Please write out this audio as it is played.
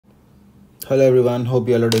Hello everyone, hope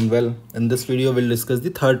you all are doing well. In this video, we'll discuss the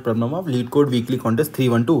third problem of Leetcode Weekly Contest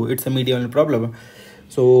 312. It's a medium problem.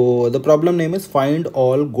 So the problem name is find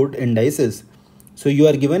all good indices. So you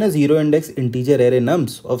are given a zero index integer array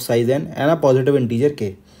nums of size n and a positive integer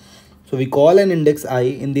k. So we call an index I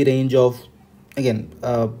in the range of, again,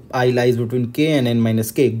 I lies between k and n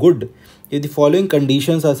minus k good if the following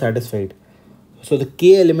conditions are satisfied. So the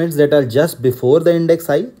k elements that are just before the index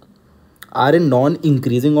I are in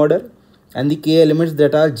non-increasing order, and the k elements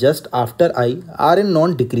that are just after I are in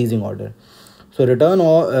non-decreasing order. So return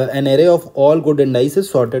an array of all good indices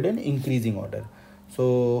sorted in increasing order.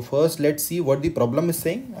 So first let's see what the problem is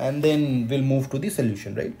saying, and then we'll move to the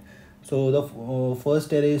solution, right? So the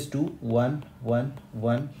first array is 2 1 1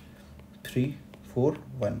 1 3 4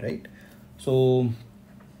 1, right? So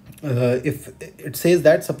if it says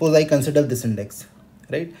that, suppose I consider this index,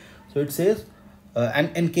 right? So it says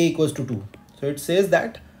and k equals to 2. So it says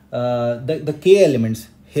that the k elements,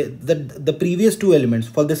 the previous two elements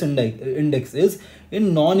for this index is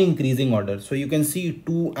in non-increasing order. So you can see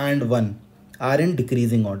 2 and 1 are in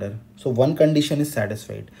decreasing order. So one condition is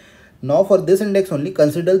satisfied. Now for this index only,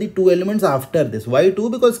 consider the two elements after this. Why 2?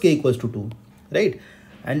 Because k equals to 2, right?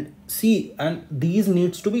 And see, and these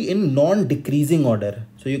needs to be in non-decreasing order.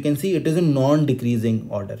 So you can see it is in non-decreasing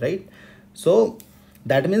order, right? So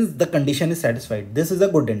that means the condition is satisfied. This is a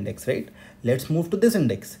good index, right? Let's move to this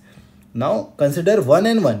index. Now consider 1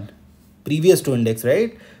 and 1, previous two index,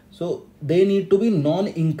 right? So they need to be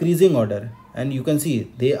non-increasing order, and you can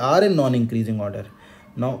see they are in non-increasing order.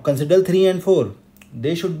 Now consider 3 and 4.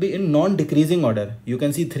 They should be in non-decreasing order. You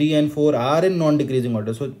can see 3 and 4 are in non-decreasing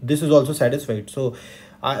order. So this is also satisfied. So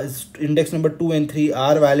index number 2 and 3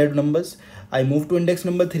 are valid numbers. I move to index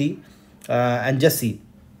number 3 and just see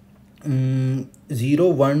 0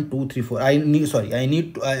 1 2 3 4. I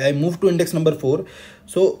move to index number 4.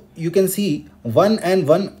 So you can see 1 and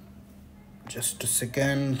 1. Just a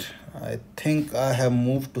second, I think I have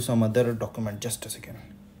moved to some other document. Just a second.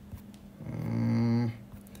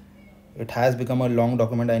 It has become a long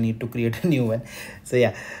document. I need to create a new one. So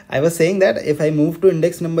yeah, I was saying that if I move to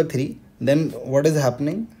index number 3, then what is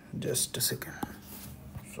happening? Just a second,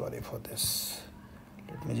 sorry for this.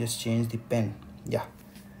 Let me just change the pen. Yeah,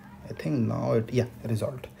 I think now it, yeah,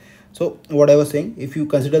 resolved. So what I was saying, if you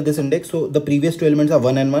consider this index, so the previous two elements are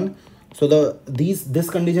 1 and 1. So this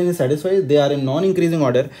condition is satisfied. They are in non-increasing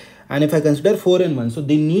order. And if I consider 4 and 1, so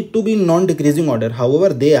they need to be in non-decreasing order.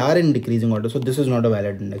 However, they are in decreasing order. So this is not a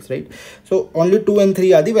valid index, right? So only 2 and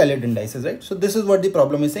 3 are the valid indices, right? So this is what the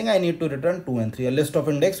problem is saying. I need to return 2 and 3, a list of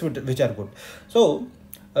index which are good. So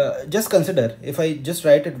just consider, if I just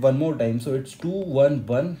write it one more time. So it's 2 1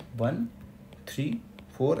 1 1 3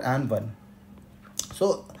 4 and 1.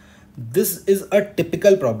 So this is a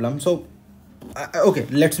typical problem. So okay,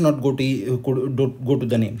 let's not go to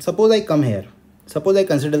the name. Suppose I come here. Suppose I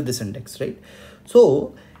consider this index, right?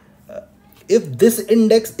 So if this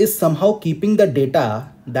index is somehow keeping the data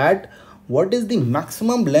that what is the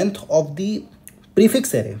maximum length of the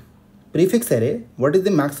prefix array, what is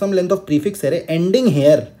the maximum length of prefix array ending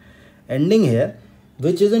here,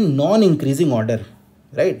 which is in non-increasing order,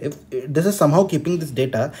 right? If this is somehow keeping this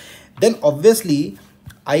data, then obviously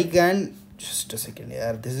I can, just a second,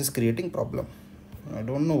 yeah, this is creating problem. I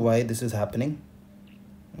don't know why this is happening.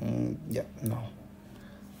 Yeah, no,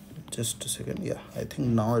 just a second. Yeah, I think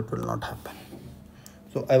now it will not happen.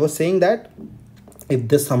 So I was saying that if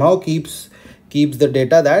this somehow keeps the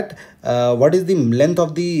data that what is the length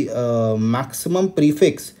of the maximum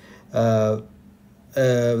prefix that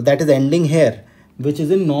is ending here, which is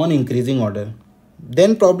in non-increasing order,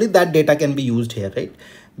 then probably that data can be used here, right?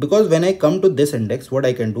 Because when I come to this index, what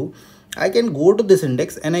I can do, I can go to this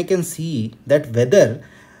index and I can see that whether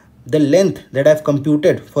the length that I've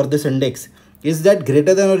computed for this index is that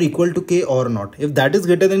greater than or equal to k or not. If that is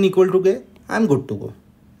greater than or equal to k, I'm good to go,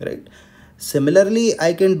 right? Similarly,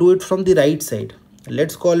 I can do it from the right side.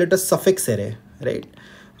 Let's call it a suffix array, right?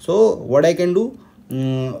 So what I can do,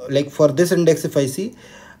 like for this index, if I see,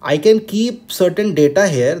 I can keep certain data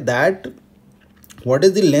here that what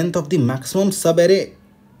is the length of the maximum sub array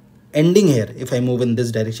ending here, if I move in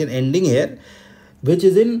this direction, ending here, which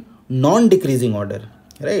is in non-decreasing order,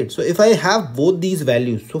 right? So if I have both these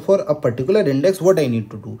values, so for a particular index, what I need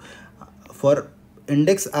to do, for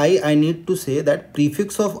index I need to say that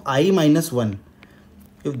prefix of I minus 1,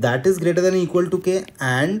 if that is greater than or equal to k,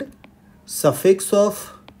 and suffix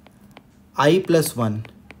of I plus 1,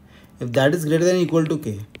 if that is greater than or equal to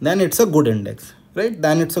k, then it's a good index, right?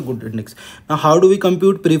 Then it's a good index. Now how do we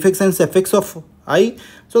compute prefix and suffix of I?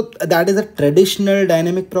 So that is a traditional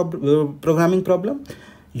dynamic programming problem.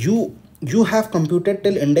 You have computed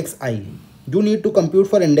till index I, you need to compute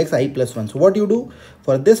for index I plus 1. So what you do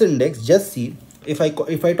for this index, just see, if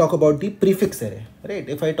I talk about the prefix array, right?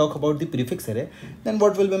 If I talk about the prefix array, then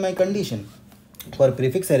what will be my condition? For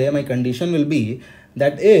prefix array, my condition will be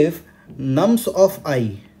that if nums of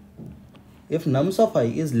I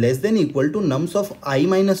is less than equal to nums of I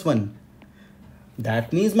minus 1,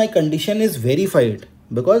 that means my condition is verified,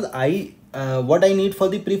 because what I need for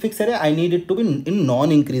the prefix array, I need it to be in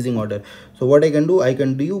non-increasing order. So what I can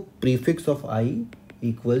do prefix of I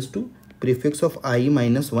equals to prefix of I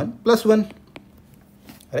minus 1 plus 1,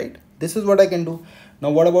 right? This is what I can do. Now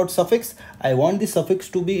what about suffix? I want the suffix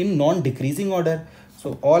to be in non-decreasing order.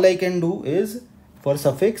 So all I can do is, for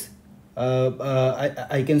suffix,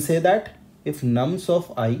 I can say that if nums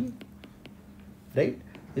of I, right,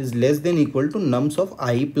 is less than equal to nums of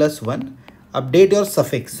I plus 1, update your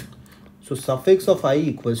suffix. So suffix of I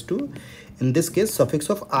equals to, in this case, suffix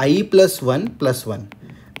of I plus 1 plus 1.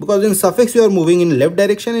 Because in suffix you are moving in left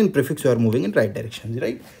direction, in prefix you are moving in right direction,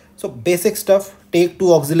 right? So basic stuff. Take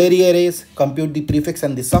two auxiliary arrays, compute the prefix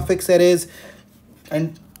and the suffix arrays,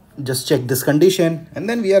 and just check this condition, and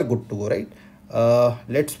then we are good to go, right?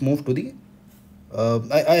 Let's move to the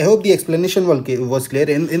I hope the explanation was clear.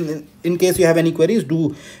 In case you have any queries,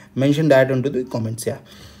 do mention that into the comments. Yeah,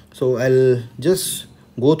 so I'll just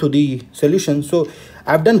go to the solution. So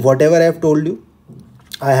I've done whatever I have told you.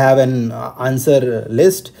 I have an answer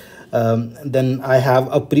list. Then I have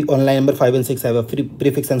a on line number 5 and 6, I have a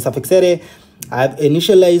prefix and suffix array. I have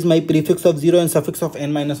initialized my prefix of 0 and suffix of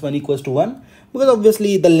n minus 1 equals to 1, because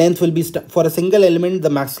obviously the length will be, for a single element, the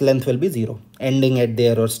max length will be 0, ending at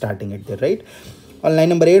there or starting at there, right? On line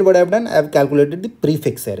number 8, what I have done, I have calculated the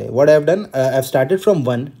prefix array. What I have done, I have started from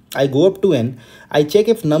 1, I go up to n, I check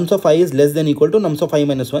if nums of I is less than equal to nums of I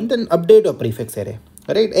minus 1, then update your prefix array,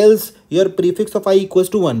 right? Else your prefix of I equals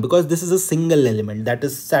to 1, because this is a single element that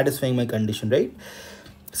is satisfying my condition, right?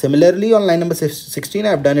 Similarly, on line number 16, I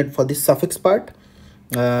have done it for the suffix part,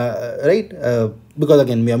 right? Because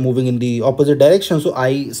again, we are moving in the opposite direction, so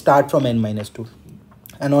I start from n minus 2.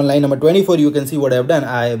 And on line number 24, you can see what I have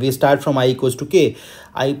done. We start from I equals to k,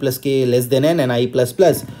 I plus k less than n, and I plus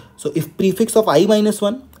plus. So if prefix of I minus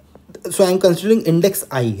 1, so I am considering index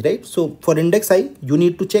I, right? So for index I, you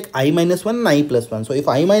need to check I minus 1 and I plus 1. So if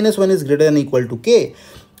I minus 1 is greater than equal to k,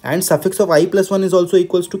 and suffix of I plus 1 is also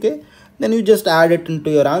equals to k, then you just add it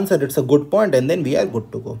into your answer. It's a good point, and then we are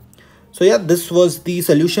good to go. So yeah, this was the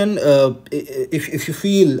solution. If you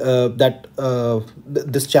feel that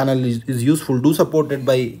this channel is useful, do support it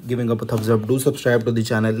by giving up a thumbs up. Do subscribe to the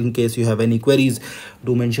channel. In case you have any queries,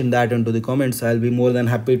 do mention that into the comments. I'll be more than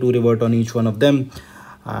happy to revert on each one of them.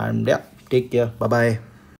 And yeah, take care. Bye bye.